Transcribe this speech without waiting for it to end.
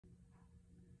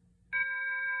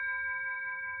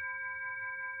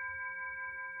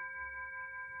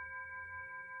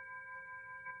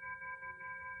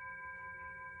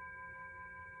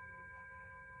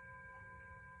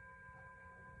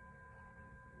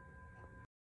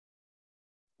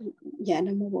Dạ,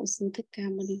 Nam Mô Bổn Sư Thích Ca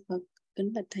Mâu Ni Phật.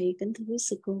 Kính bạch thầy, kính thưa quý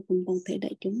sư cô cùng toàn thể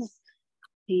đại chúng.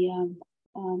 Thì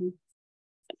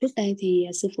trước đây thì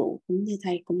sư phụ cũng như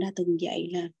thầy cũng đã từng dạy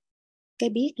là cái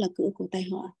biết là cửa của tai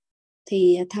họa.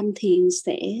 Thì tham thiền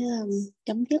sẽ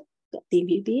chấm dứt tìm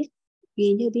hiểu biết,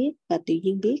 ghi nhớ biết và tự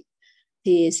nhiên biết.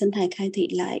 Thì xin thầy khai thị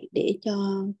lại để cho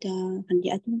hành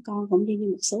giả chúng con cũng như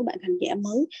một số bạn hành giả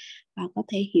mới và có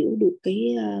thể hiểu được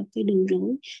cái đường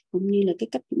lối cũng như là cái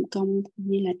cách dụng công cũng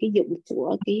như là cái dụng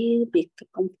của cái việc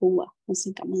công phu ạ. Con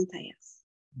xin cảm ơn thầy ạ.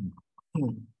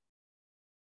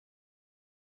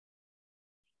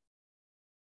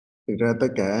 Thực ra tất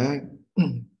cả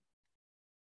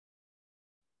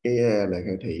cái lời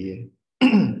khai thị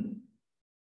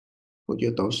của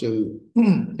chư tổ sư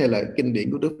hay là kinh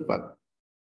điển của Đức Phật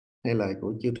hay là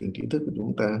của chư thiện tri thức của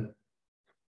chúng ta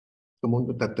có muốn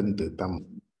chúng ta tin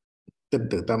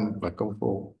tự tâm và công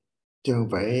phu, chứ không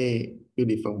phải cứ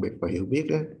đi phân biệt và hiểu biết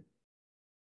đó.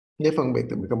 Nếu phân biệt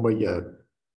thì mình không bao giờ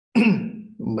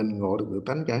mình ngộ được tự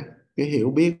tánh cả. Cái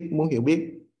hiểu biết, muốn hiểu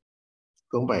biết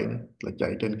cũng vậy, là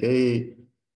chạy trên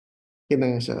cái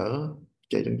năng sở,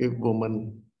 chạy trên cái vô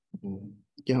minh,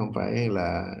 chứ không phải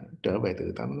là trở về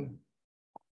tự tánh.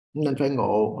 Nên phải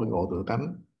ngộ tự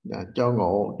tánh, cho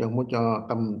ngộ chứ không có cho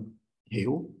tâm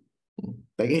hiểu.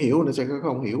 Tại cái hiểu nó sẽ có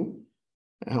không hiểu,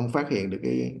 không phát hiện được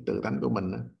cái tự tánh của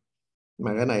mình.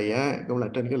 Mà cái này á cũng là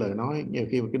trên cái lời nói, nhiều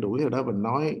khi cái đuổi theo đó mình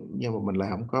nói nhưng mà mình lại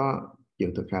không có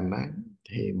chịu thực hành á,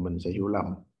 thì mình sẽ hiểu lầm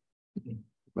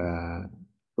và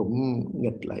cũng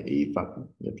nghịch lại ý Phật,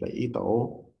 nghịch lại ý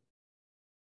tổ.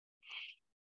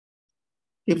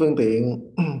 Cái phương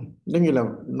tiện giống như là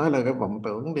nói là cái vọng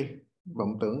tưởng đi,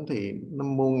 vọng tưởng thì nó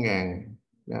muôn ngàn,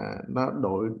 nó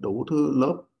đội đủ thứ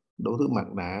lớp, đủ thứ mặt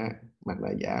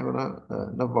nạ giả của nó,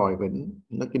 nó vòi vĩnh,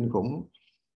 nó kinh khủng.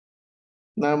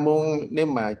 Nó muốn, nếu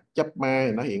mà chấp ma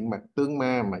thì nó hiện mặt tướng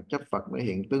ma, mà chấp Phật nó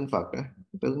hiện tướng Phật á.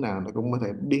 Tướng nào nó cũng có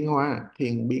thể biến hóa,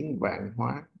 thiên biến vạn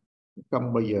hóa,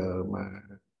 không bao giờ mà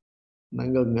nó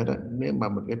ngưng hết á. Nếu mà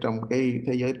mình ở trong cái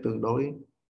thế giới tương đối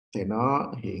thì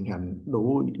nó hiện hành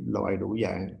đủ loại đủ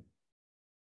dạng.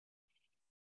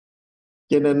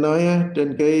 Cho nên nói á,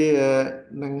 trên cái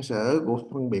năng sở của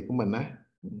phân biệt của mình á,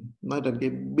 nói trên cái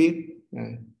biết,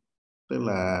 tức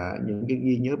là những cái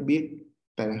ghi nhớ biết,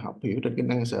 ta học hiểu trên cái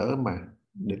năng sở mà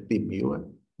để tìm hiểu,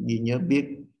 ghi nhớ biết,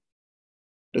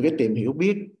 rồi cái tìm hiểu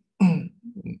biết,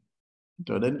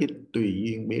 rồi đến cái tùy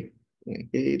duyên biết.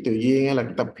 Cái tùy duyên là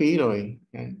cái tập khí rồi,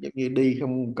 giống như đi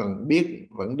không cần biết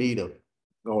vẫn đi được,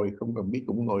 ngồi không cần biết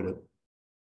cũng ngồi được.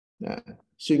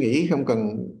 Suy nghĩ không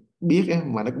cần biết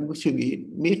mà nó cũng có suy nghĩ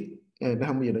biết, nó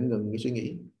không bao giờ nó ngừng cái suy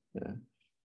nghĩ.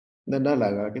 Nên đó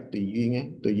là cái tùy duyên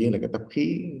ấy. Tùy duyên là cái tập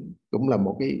khí, cũng là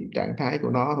một cái trạng thái của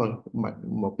nó thôi, mà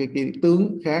một cái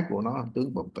tướng khác của nó,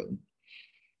 tướng vọng tưởng.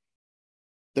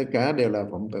 Tất cả đều là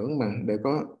vọng tưởng mà đều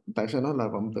có. Tại sao nó là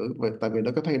vọng tưởng? Tại vì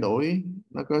nó có thay đổi,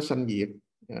 nó có sanh diệt,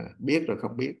 biết rồi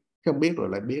không biết, không biết rồi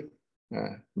lại biết,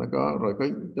 nó có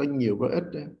rồi có nhiều có ít.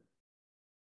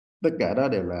 Tất cả đó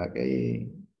đều là cái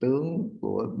tướng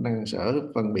của năng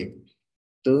sở phân biệt,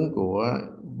 tướng của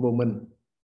vô minh,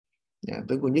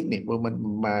 tướng của nhất niệm vô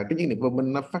minh. Mà cái nhất niệm vô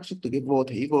minh nó phát xuất từ cái vô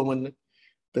thỉ vô minh,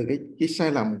 từ cái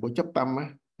sai lầm của chấp tâm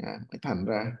á, mới thành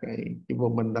ra cái vô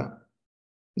minh đó,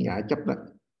 ngã chấp đó.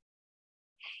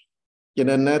 Cho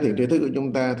nên thiền tri thức của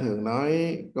chúng ta thường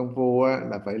nói công phu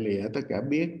là phải lìa tất cả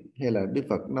biết, hay là Đức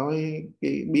Phật nói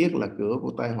cái biết là cửa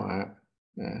của tai họa.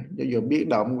 Cho dù biết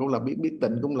động cũng là biết, biết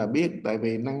tịnh cũng là biết, tại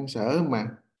vì năng sở mà,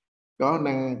 có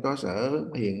năng có sở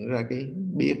hiện ra cái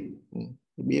biết,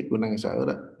 cái biết của năng sở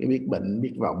đó, cái biết bệnh,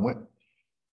 biết vọng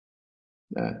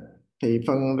á. Thì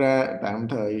phân ra tạm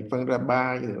thời phân ra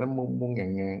ba, thì nó muôn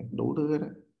ngàn đủ thứ đó.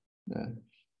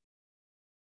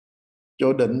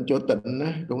 Chỗ định, chỗ tịnh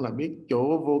cũng là biết,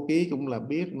 chỗ vô ký cũng là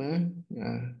biết nữa,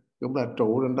 cũng là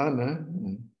trụ trên đó nữa.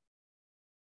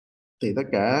 Thì tất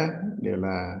cả đều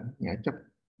là ngã chấp,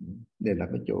 đều là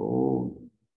cái chỗ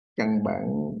căn bản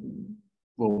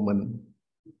vô minh,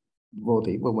 vô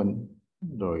thỉ vô minh,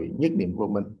 rồi nhất niệm vô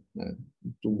minh,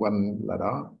 xung quanh là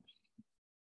đó.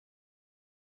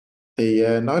 Thì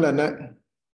nói lên á,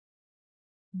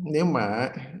 nếu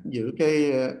mà giữ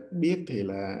cái biết thì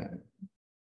là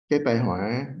cái tai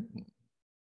họa.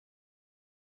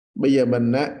 Bây giờ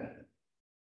mình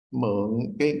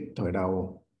mượn cái thời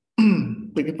đầu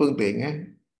với cái phương tiện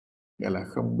gọi là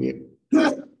không biết.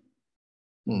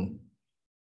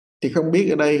 Thì không biết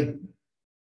ở đây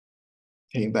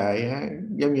hiện tại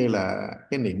giống như là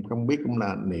cái niệm không biết cũng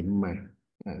là niệm mà.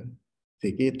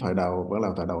 Thì cái thời đầu vẫn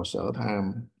là thời đầu sở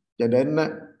tham, cho đến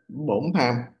bổn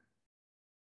tham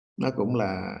nó cũng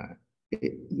là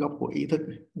cái gốc của ý thức,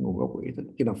 nguồn gốc của ý thức.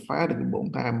 Khi nào phá được cái bổn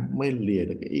tham mới lìa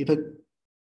được cái ý thức.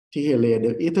 Khi lìa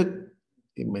được ý thức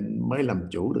thì mình mới làm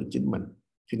chủ được chính mình.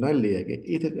 Thì nói lìa cái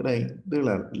ý thức ở đây tức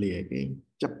là lìa cái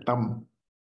chấp tâm,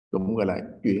 cũng gọi là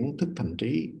chuyển thức thành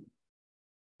trí.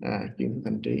 Chuyển thức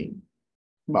thành trí,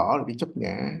 bỏ được cái chấp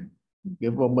ngã, cái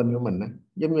vô minh của mình đó.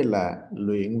 Giống như là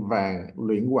luyện vàng,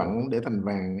 luyện quặng để thành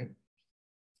vàng á.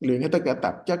 Luyện hết tất cả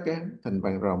tạp chất á, thành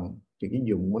vàng ròng thì cái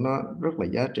dùng của nó rất là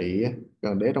giá trị á.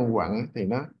 Còn để trong quặng thì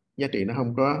nó giá trị nó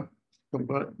không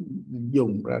có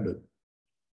dùng ra được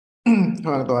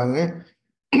hoàn toàn á.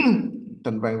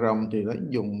 Thành vàng ròng thì nó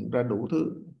dùng ra đủ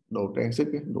thứ đồ trang sức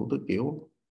á, đủ thứ kiểu,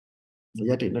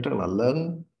 giá trị nó rất là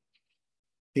lớn.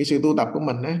 Thì sự tu tập của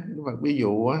mình á, Phật ví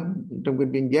dụ á, trong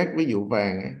kinh viên giác ví dụ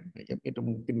vàng á,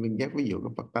 trong kinh viên giác ví dụ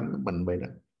cái Phật tánh của mình vậy đó.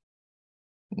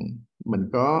 Mình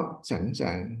có sẵn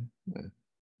sàng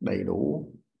đầy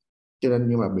đủ, cho nên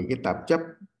nhưng mà bị cái tạp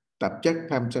chất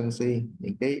tham sân si,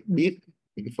 những cái biết,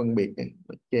 những cái phân biệt này,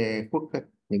 nó che khuất hết,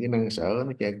 những cái năng sở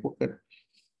nó che khuất hết.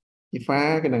 Chỉ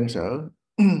phá cái năng sở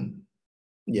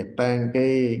dẹp tan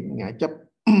cái ngã chấp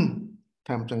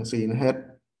tham sân si nó hết,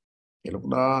 thì lúc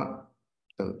đó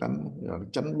tự tánh rồi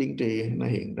chánh biến tri nó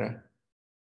hiện ra.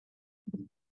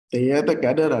 Thì tất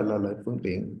cả đó là phương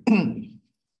tiện.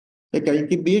 Tất cả những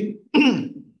cái biết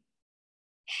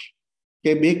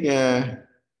cái biết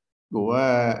của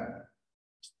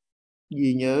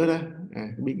ghi nhớ đó,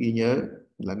 cái biết ghi nhớ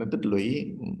là nó tích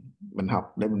lũy, mình học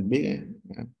để mình biết.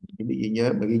 Cái biết ghi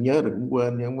nhớ mà ghi nhớ rồi cũng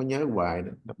quên, nhưng không có nhớ hoài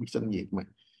đó, nó biết sanh diệt mà.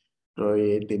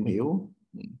 Rồi tìm hiểu,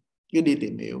 cứ đi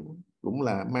tìm hiểu cũng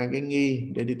là mang cái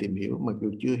nghi để đi tìm hiểu, mà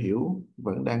dù chưa hiểu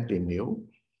vẫn đang tìm hiểu.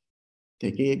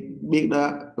 Thì cái biết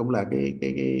đó cũng là cái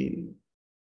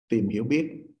tìm hiểu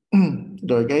biết.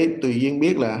 Rồi cái tùy duyên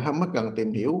biết là không mất cần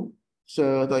tìm hiểu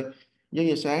sơ thôi. Giống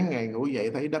như sáng ngày ngủ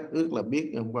dậy thấy đất ướt là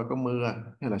biết hôm qua có mưa,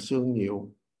 hay là sương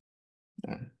nhiều,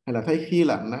 hay là thấy khí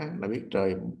lạnh á, là biết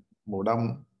trời mùa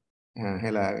đông,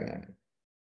 hay là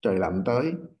trời lạnh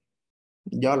tới,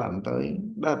 gió lạnh tới,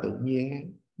 đó là tự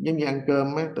nhiên. Giống như ăn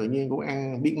cơm á, tự nhiên cũng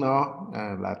ăn biết no,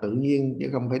 là tự nhiên chứ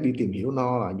không phải đi tìm hiểu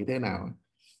no là như thế nào.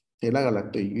 Thì nó gọi là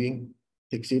tùy duyên.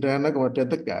 Thực sự ra nó cũng ở trên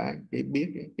tất cả cái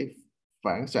biết, cái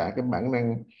phản xạ, cái bản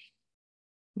năng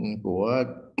của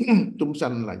chúng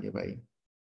sanh là như vậy.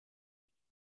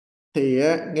 Thì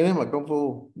nếu mà công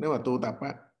phu, nếu mà tu tập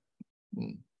á,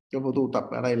 công phu tu tập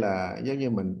ở đây là giống như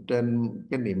mình trên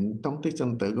cái niệm thống thiết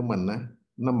sanh tử của mình á,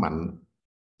 nó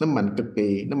mạnh cực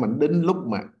kỳ, nó mạnh đến lúc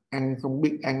mà ăn không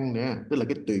biết ăn nữa, tức là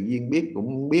cái tùy duyên biết cũng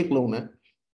không biết luôn nữa.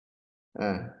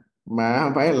 Mà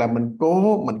không phải là mình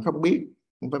cố mình không biết,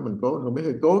 không phải mình cố không biết,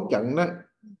 thì cố chận đó,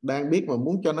 đang biết mà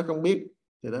muốn cho nó không biết,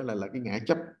 thì đó là cái ngã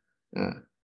chấp.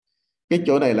 Cái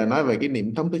chỗ này là nói về cái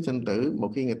niệm thống thức sinh tử.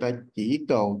 Một khi người ta chỉ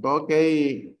còn có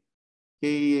cái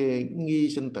nghi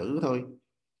sinh tử thôi,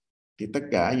 thì tất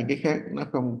cả những cái khác nó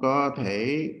không có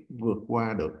thể vượt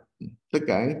qua được. Tất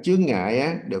cả những chướng ngại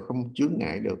á, đều không chướng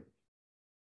ngại được.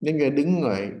 Nếu như đứng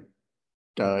ngoài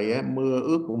trời á, mưa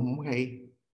ướt cũng không hay,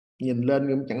 nhìn lên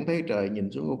cũng chẳng thấy trời,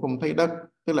 nhìn xuống cũng không thấy đất,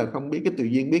 tức là không biết, cái tự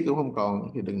nhiên biết cũng không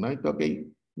còn, thì đừng nói có cái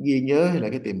ghi nhớ hay là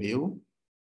cái tìm hiểu.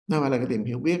 Nó phải là cái tìm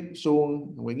hiểu biết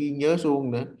suông, không phải ghi nhớ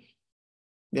suông nữa,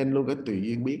 nên luôn cái tùy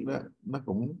duyên biết đó nó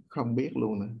cũng không biết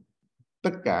luôn nữa.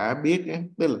 Tất cả biết á,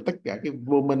 tức là tất cả cái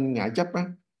vô minh ngã chấp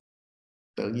á,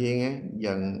 tự nhiên á,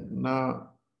 dần nó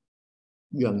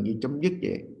gần như chấm dứt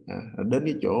vậy. Đến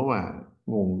cái chỗ mà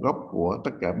nguồn gốc của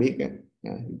tất cả biết á,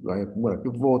 gọi là cũng là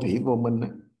cái vô thủy vô minh á.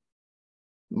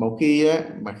 Một khi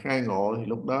á, mà khai ngộ thì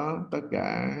lúc đó tất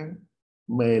cả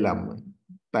mê lầm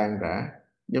tan rã,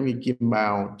 giống như chim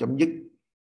bao chấm dứt.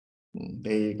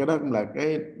 Thì cái đó cũng là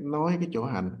cái nói cái chỗ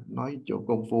hành, nói chỗ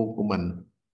công phu của mình.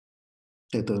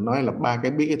 Thì thường nói là ba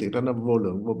cái biết, cái thực ra nó vô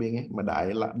lượng vô biên ấy, mà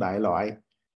đại loại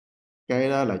cái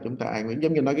đó là chúng ta ai cũng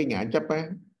giống như nói cái ngã chấp á.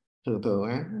 Thường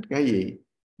á, cái gì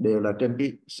đều là trên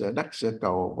cái sở đắc sở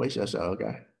cầu với sở sợ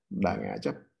cả, là ngã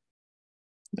chấp.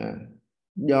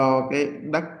 Do cái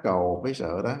đắc cầu với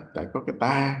sợ đó, tại có cái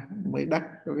ta mới đắc,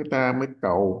 có cái ta mới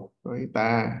cầu, có cái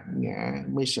ta ngã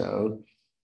mới sợ.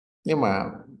 Nhưng mà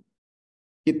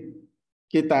cái,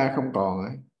 cái ta không còn,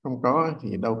 không có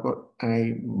thì đâu có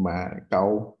ai mà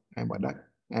cầu, ai mà đắc,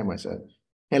 ai mà sợ.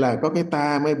 Hay là có cái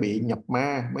ta mới bị nhập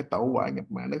ma, mới tẩu hỏa nhập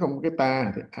ma. Nếu không có cái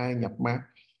ta thì ai nhập ma.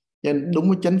 Cho nên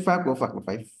đúng cái chánh pháp của Phật là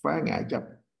phải phá ngã chấp.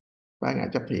 Phá ngã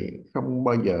chấp thì không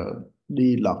bao giờ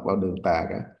đi lọt vào đường tà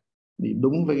cả, đi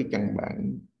đúng với cái căn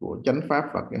bản của chánh pháp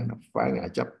Phật là phá ngã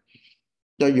chấp.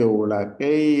 Cho dù là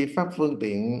cái pháp phương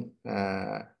tiện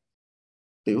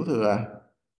tiểu thừa,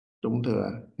 trung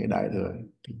thừa hay đại thừa,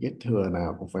 thì cái thừa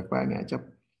nào cũng phải phá ngã chấp.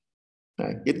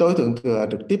 Cái tối thượng thừa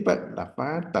trực tiếp là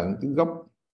phá tận cái gốc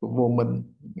của vô minh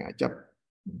ngã chấp,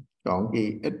 còn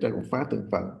cái ít ra cũng phá từng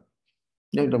phần.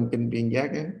 Nhưng trong kinh viên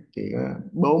giác thì có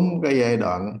 4 cái giai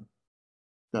đoạn,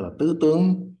 gọi là tứ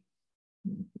tướng,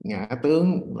 ngã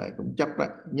tướng lại cũng chấp đó,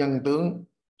 nhân tướng,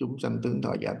 chúng sanh tướng,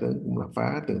 thọ giả tướng cũng là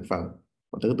phá từng phần.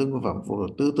 Và tứ tướng của phạm phu,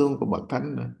 tứ tướng của bậc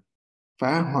thánh đó,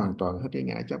 phá hoàn toàn hết cái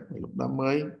ngã chấp, lúc đó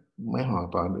mới hoàn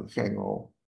toàn được khai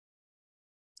ngộ.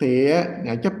 Thì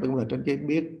ngã chấp cũng là trên cái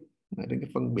biết, là trên cái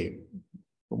phân biệt,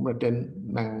 cũng là trên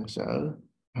năng sở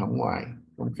hỏng ngoại,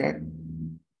 không khác.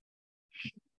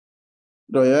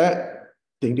 Rồi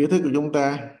thiện tri thức của chúng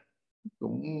ta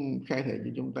cũng khai thị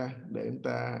cho chúng ta để chúng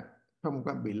ta không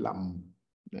có bị lầm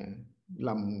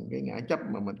cái ngã chấp,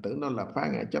 mà mình tưởng đó là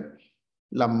phá ngã chấp.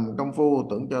 Lầm công phu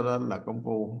tưởng cho đó là công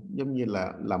phu, giống như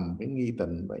là lầm cái nghi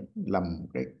tình vậy, lầm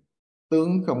cái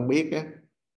tướng không biết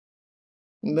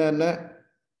Nên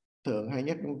thường hay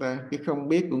nhắc chúng ta, cái không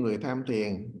biết của người tham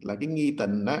thiền là cái nghi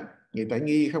tình đó. Người ta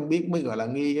nghi không biết mới gọi là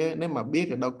nghi nếu mà biết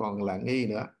thì đâu còn là nghi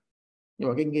nữa. Nhưng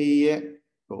mà cái nghi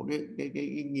của cái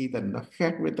nghi tình nó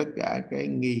khác với tất cả cái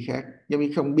nghi khác. Giống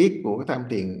như không biết của cái tham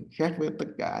thiền khác với tất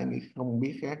cả những không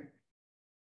biết khác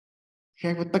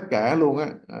với tất cả luôn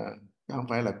không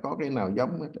phải là có cái nào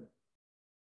giống hết.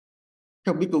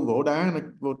 Không biết của gỗ đá nó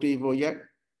vô tri vô giác,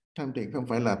 tham thiền không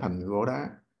phải là thành gỗ đá.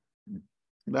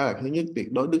 Đó là thứ nhất,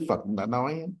 tuyệt đối Đức Phật đã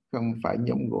nói không phải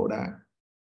giống gỗ đá.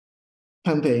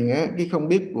 Tham thiền cái không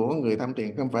biết của người tham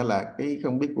thiền không phải là cái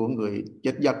không biết của người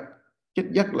chết giấc. Chết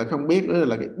giấc là không biết, đó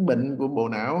là cái bệnh của bộ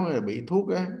não, bị thuốc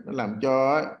nó làm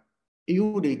cho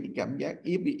yếu đi cái cảm giác,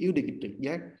 yếu đi cái trực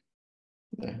giác,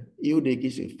 yếu đi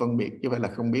cái sự phân biệt, chứ không phải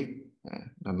là không biết.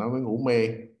 Là nó mới ngủ mê.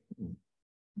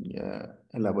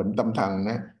 Hay là bệnh tâm thần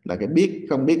là cái biết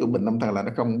không biết của bệnh tâm thần, là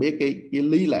nó không biết cái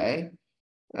lý lẽ.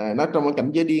 Nó trong cái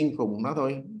cảnh giới điên khùng nó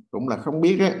thôi, cũng là không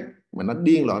biết mà nó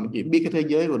điên loạn, chỉ biết cái thế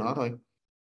giới của nó thôi.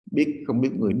 Biết không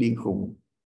biết người điên khùng.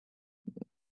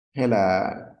 Hay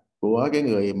là của cái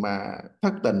người mà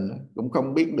thất tình, cũng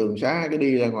không biết đường xá, cái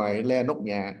đi ra ngoài le nóc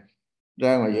nhà,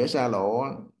 ra ngoài giữa xa lộ,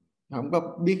 không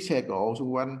có biết xe cộ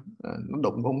xung quanh, nó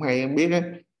đụng không hay không biết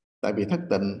tại vì thất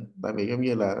tình, tại vì giống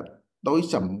như là tối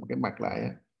sầm cái mặt lại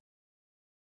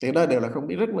thì đó đều là không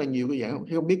biết. Rất là nhiều cái dạng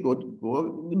không biết của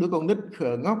đứa con nít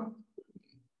khờ ngốc,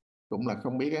 cũng là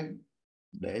không biết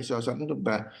để so sánh chúng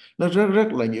ta. Nó rất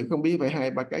là nhiều không biết, phải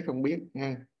 2-3 cái không biết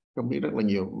không biết rất là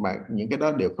nhiều, mà những cái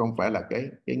đó đều không phải là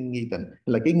cái nghi tình,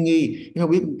 là cái nghi. Không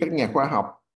biết các nhà khoa học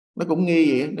nó cũng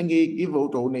nghi vậy, nó nghi cái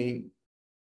vũ trụ này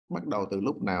bắt đầu từ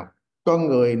lúc nào, con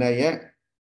người này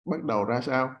bắt đầu ra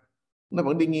sao, nó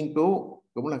vẫn đi nghiên cứu,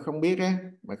 cũng là không biết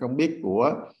mà không biết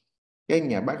của cái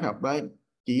nhà bác học đấy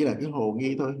chỉ là cái hồ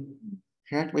nghi thôi,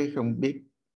 khác với không biết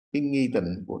cái nghi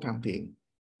tình của tham thiền,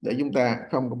 để chúng ta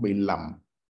không có bị lầm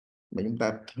mà chúng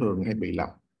ta thường hay bị lầm.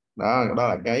 Đó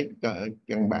là cái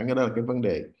căn bản, cái đó là cái vấn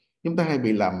đề. Chúng ta hay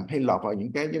bị lầm, hay lọt vào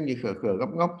những cái giống như khờ khờ ngốc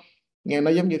ngốc, nghe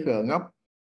nó giống như khờ ngốc,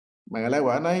 mà Lai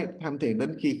Quả nói tham thiền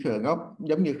đến khi khờ ngốc,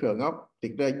 giống như khờ ngốc.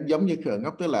 Thực ra giống như khờ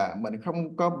ngốc tức là mình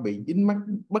không có bị dính mắc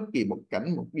bất kỳ một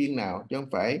cảnh một duyên nào, chứ không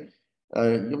phải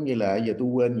giống như là giờ tôi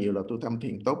quên nhiều là tôi tham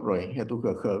thiền tốt rồi, hay tôi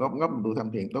khờ khờ ngốc ngốc tôi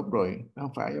tham thiền tốt rồi.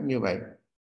 Không phải giống như vậy.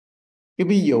 Cái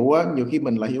ví dụ nhiều khi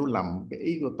mình là hiểu lầm cái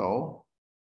ý của tổ,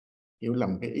 hiểu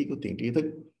lầm cái ý của thiện tri thức,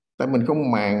 tại mình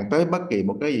không màng tới bất kỳ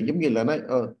một cái gì. Giống như là nói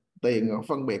tiền ngọc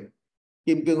phân biệt,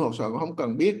 kim cương hồ sọ cũng không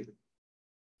cần biết,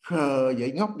 khờ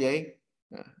vậy, ngốc vậy.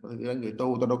 Người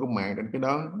tu tôi đâu có màng đến cái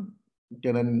đó,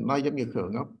 cho nên nó giống như khờ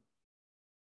ngốc.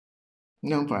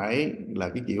 Nó không phải là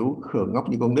cái kiểu khờ ngốc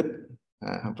như con nít,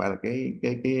 không phải là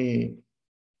cái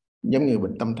giống như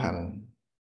bệnh tâm thần.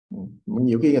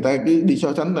 Nhiều khi người ta cứ đi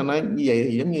so sánh, ta nói như vậy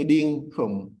thì giống như điên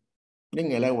khùng. Đến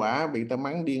ngày Lai Quả bị ta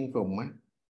mắng điên khùng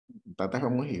ta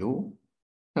không có hiểu,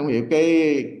 không hiểu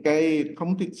cái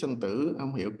thống thiết sinh tử,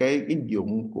 không hiểu cái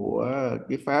dụng của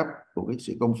cái pháp, của cái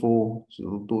sự công phu, sự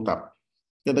tu tập,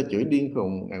 cho ta chửi điên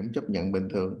khùng ngài cũng chấp nhận bình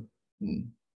thường.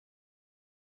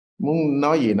 Muốn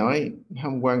nói gì nói,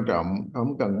 không quan trọng,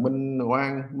 không cần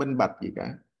minh bạch gì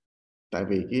cả, tại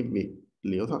vì cái việc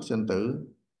liễu thoát sinh tử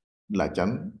là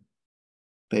chánh.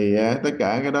 Thì tất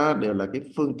cả cái đó đều là cái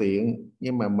phương tiện,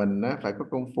 nhưng mà mình phải có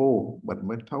công phu mình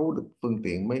mới thấu được phương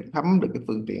tiện, mới thấm được cái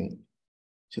phương tiện,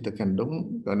 sẽ thực hành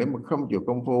đúng. Còn nếu mà không chịu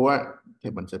công phu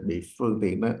thì mình sẽ bị phương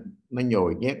tiện nó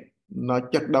nhồi nhét, nó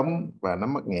chất đóng và nó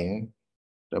mắc nghẹn,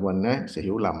 rồi mình sẽ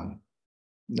hiểu lầm.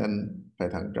 Nên phải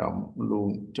thận trọng,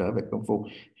 luôn trở về công phu.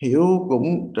 Hiểu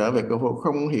cũng trở về công phu,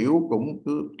 không hiểu cũng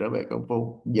cứ trở về công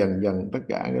phu. Dần dần tất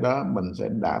cả cái đó mình sẽ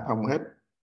đả thông hết.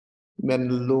 Nên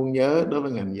luôn nhớ, đối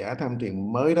với ngành giả tham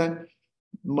thiền mới đó,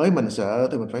 mới mình sợ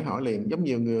thì mình phải hỏi liền. Giống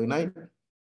nhiều người nói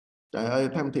Trời ơi,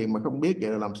 tham thiền mà không biết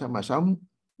vậy là làm sao mà sống,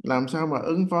 làm sao mà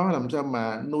ứng phó, làm sao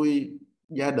mà nuôi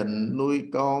gia đình, nuôi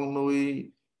con, nuôi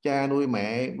cha, nuôi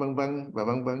mẹ, vân vân và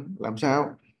vân vân, làm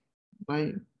sao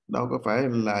đấy. Đâu có phải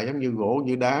là giống như gỗ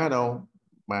như đá đâu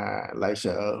mà lại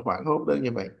sợ hoảng hốt đến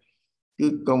như vậy.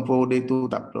 Cứ công phu đi tu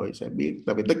tập rồi sẽ biết.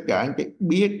 Tại vì tất cả cái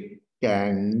biết,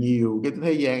 càng nhiều cái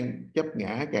thế gian chấp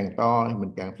ngã càng to thì mình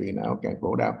càng phiền não, càng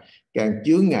khổ đau, càng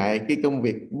chướng ngại cái công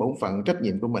việc bổn phận trách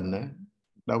nhiệm của mình nữa.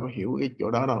 Đâu có hiểu cái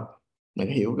chỗ đó đâu, mình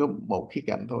hiểu có một khía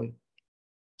cạnh thôi.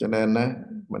 Cho nên á,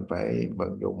 mình phải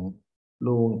vận dụng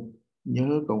luôn,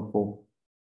 nhớ công phu.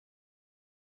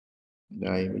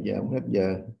 Rồi bây giờ cũng hết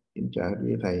giờ. Kính chào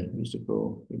quý thầy, quý sư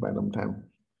cô, quý bạn đồng tham.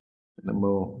 Nam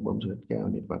mô Bổn Sư Thích Ca Mâu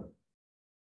Ni Phật.